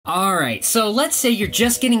Alright, so let's say you're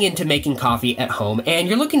just getting into making coffee at home and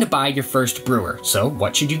you're looking to buy your first brewer. So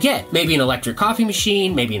what should you get? Maybe an electric coffee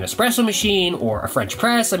machine, maybe an espresso machine, or a French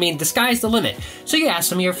press. I mean, the sky's the limit. So you ask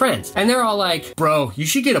some of your friends, and they're all like, bro, you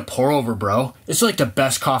should get a pour over, bro. It's like the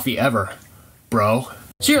best coffee ever, bro.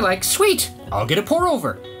 So you're like, sweet, I'll get a pour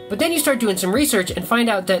over. But then you start doing some research and find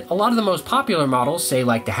out that a lot of the most popular models, say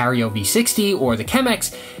like the Hario V60 or the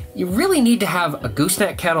Chemex, you really need to have a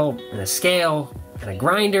gooseneck kettle and a scale and a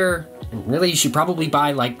grinder, and really you should probably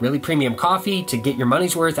buy like really premium coffee to get your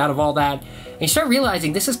money's worth out of all that. And you start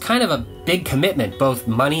realizing this is kind of a big commitment, both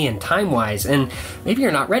money and time-wise, and maybe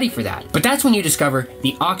you're not ready for that. But that's when you discover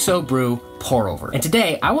the OXO Brew Pour Over. And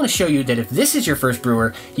today, I want to show you that if this is your first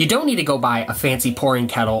brewer, you don't need to go buy a fancy pouring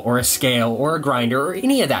kettle or a scale or a grinder or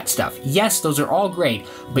any of that stuff. Yes, those are all great,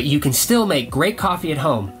 but you can still make great coffee at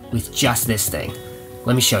home with just this thing.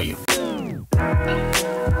 Let me show you.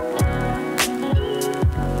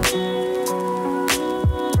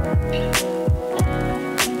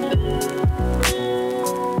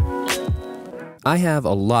 I have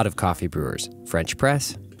a lot of coffee brewers: French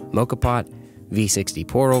press, mocha pot, V60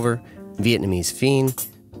 pour over, Vietnamese fiend,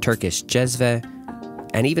 Turkish jezve,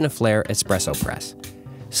 and even a flare espresso press.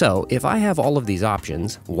 So if I have all of these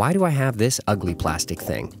options, why do I have this ugly plastic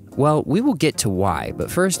thing? Well, we will get to why, but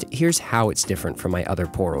first, here's how it's different from my other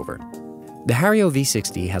pour over. The Hario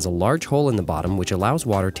V60 has a large hole in the bottom which allows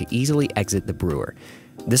water to easily exit the brewer.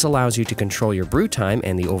 This allows you to control your brew time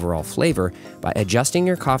and the overall flavor by adjusting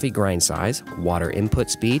your coffee grind size, water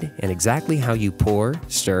input speed, and exactly how you pour,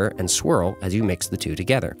 stir, and swirl as you mix the two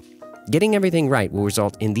together. Getting everything right will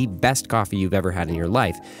result in the best coffee you've ever had in your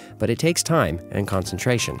life, but it takes time and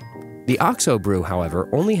concentration. The OXO Brew, however,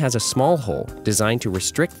 only has a small hole designed to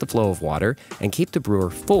restrict the flow of water and keep the brewer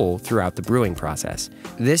full throughout the brewing process.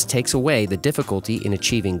 This takes away the difficulty in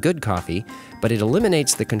achieving good coffee, but it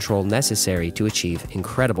eliminates the control necessary to achieve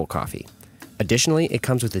incredible coffee. Additionally, it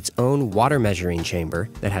comes with its own water measuring chamber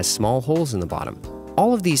that has small holes in the bottom.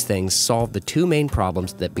 All of these things solve the two main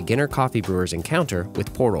problems that beginner coffee brewers encounter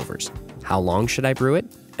with pour-overs. How long should I brew it,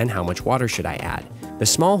 and how much water should I add? The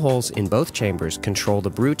small holes in both chambers control the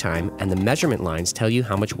brew time, and the measurement lines tell you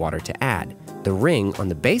how much water to add. The ring on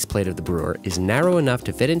the base plate of the brewer is narrow enough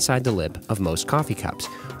to fit inside the lip of most coffee cups,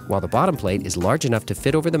 while the bottom plate is large enough to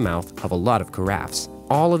fit over the mouth of a lot of carafes.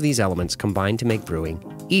 All of these elements combine to make brewing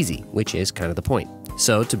easy, which is kind of the point.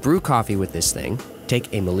 So to brew coffee with this thing,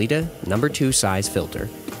 take a Melita No. 2 size filter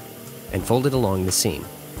and fold it along the seam.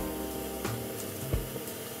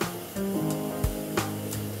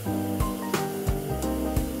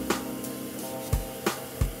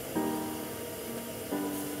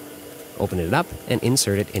 Open it up and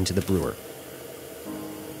insert it into the brewer.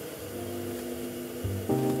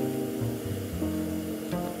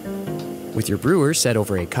 With your brewer set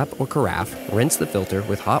over a cup or carafe, rinse the filter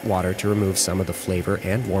with hot water to remove some of the flavor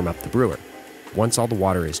and warm up the brewer. Once all the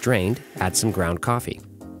water is drained, add some ground coffee.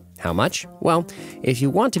 How much? Well, if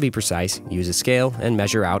you want to be precise, use a scale and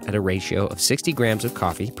measure out at a ratio of 60 grams of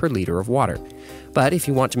coffee per liter of water. But if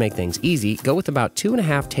you want to make things easy, go with about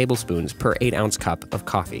 2.5 tablespoons per 8-ounce cup of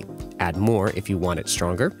coffee. Add more if you want it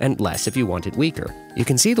stronger, and less if you want it weaker. You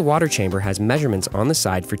can see the water chamber has measurements on the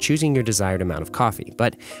side for choosing your desired amount of coffee,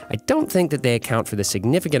 but I don't think that they account for the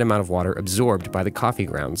significant amount of water absorbed by the coffee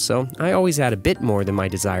grounds, so I always add a bit more than my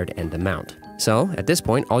desired end amount. So, at this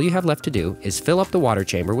point, all you have left to do is fill up the water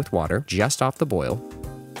chamber with water just off the boil,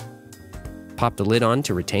 pop the lid on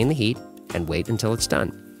to retain the heat, and wait until it's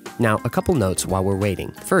done. Now, a couple notes while we're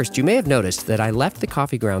waiting. First, you may have noticed that I left the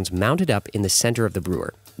coffee grounds mounted up in the center of the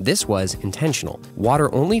brewer. This was intentional.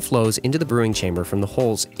 Water only flows into the brewing chamber from the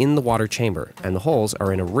holes in the water chamber, and the holes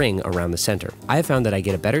are in a ring around the center. I have found that I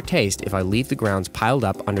get a better taste if I leave the grounds piled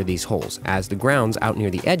up under these holes, as the grounds out near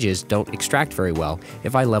the edges don't extract very well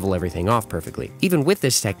if I level everything off perfectly. Even with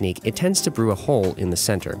this technique, it tends to brew a hole in the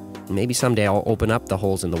center. Maybe someday I'll open up the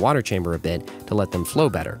holes in the water chamber a bit to let them flow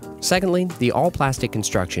better. Secondly, the all-plastic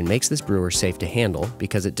construction makes this brewer safe to handle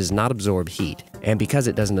because it does not absorb heat. And because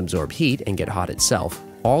it doesn't absorb heat and get hot itself,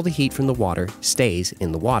 all the heat from the water stays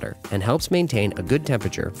in the water and helps maintain a good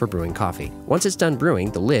temperature for brewing coffee. Once it's done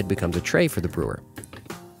brewing, the lid becomes a tray for the brewer.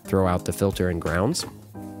 Throw out the filter and grounds.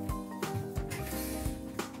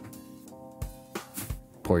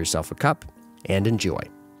 Pour yourself a cup and enjoy.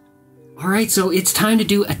 Alright, so it's time to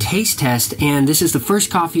do a taste test, and this is the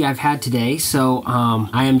first coffee I've had today, so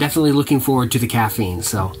I am definitely looking forward to the caffeine,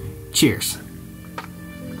 so cheers.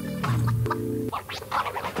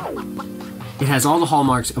 It has all the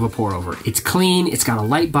hallmarks of a pour over. It's clean, it's got a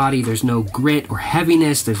light body, there's no grit or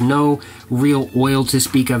heaviness, there's no real oil to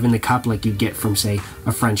speak of in the cup like you get from, say,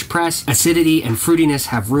 a French press. Acidity and fruitiness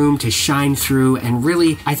have room to shine through, and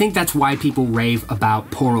really, I think that's why people rave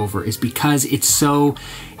about pour over, is because it's so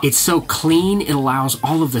clean. It allows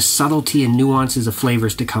all of the subtlety and nuances of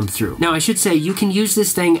flavors to come through. Now, I should say, you can use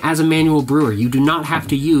this thing as a manual brewer. You do not have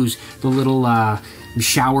to use the little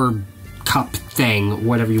shower cup thing,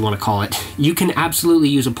 whatever you want to call it. You can absolutely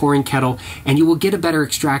use a pouring kettle and you will get a better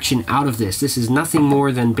extraction out of this. This is nothing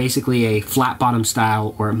more than basically a flat bottom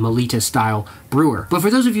style or Melita style brewer. But for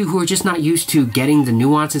those of you who are just not used to getting the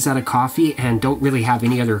nuances out of coffee and don't really have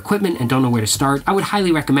any other equipment and don't know where to start, I would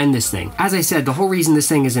highly recommend this thing. As I said, the whole reason this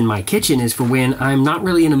thing is in my kitchen is for when I'm not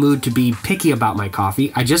really in a mood to be picky about my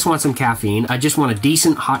coffee. I just want some caffeine. I just want a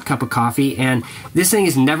decent hot cup of coffee, and this thing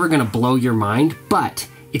is never going to blow your mind, but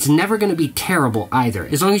it's never going to be terrible either.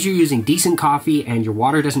 As long as you're using decent coffee and your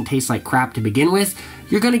water doesn't taste like crap to begin with,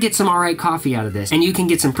 you're going to get some alright coffee out of this. And you can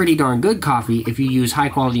get some pretty darn good coffee if you use high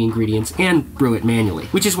quality ingredients and brew it manually.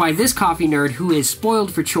 Which is why this coffee nerd, who is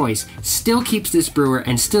spoiled for choice, still keeps this brewer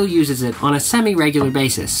and still uses it on a semi-regular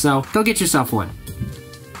basis. So go get yourself one.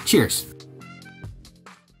 Cheers.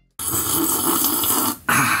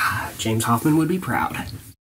 James Hoffman would be proud.